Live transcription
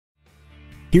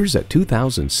Here's a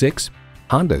 2006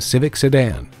 Honda Civic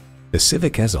sedan. The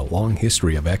Civic has a long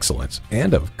history of excellence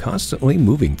and of constantly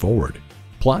moving forward.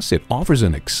 Plus, it offers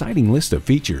an exciting list of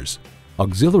features: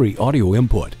 auxiliary audio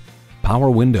input,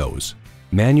 power windows,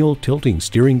 manual tilting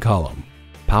steering column,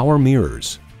 power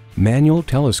mirrors, manual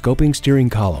telescoping steering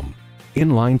column,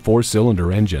 inline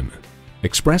 4-cylinder engine,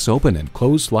 express open and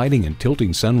closed sliding and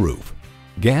tilting sunroof,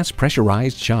 gas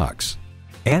pressurized shocks,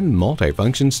 and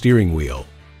multifunction steering wheel.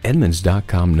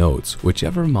 Edmunds.com notes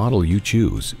whichever model you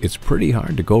choose, it's pretty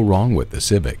hard to go wrong with the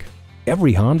Civic.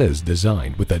 Every Honda is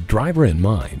designed with the driver in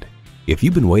mind. If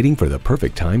you've been waiting for the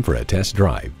perfect time for a test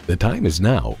drive, the time is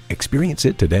now. Experience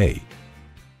it today.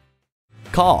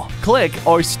 Call, click,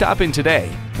 or stop in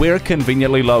today. We're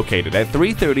conveniently located at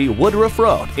 330 Woodruff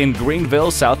Road in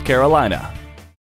Greenville, South Carolina.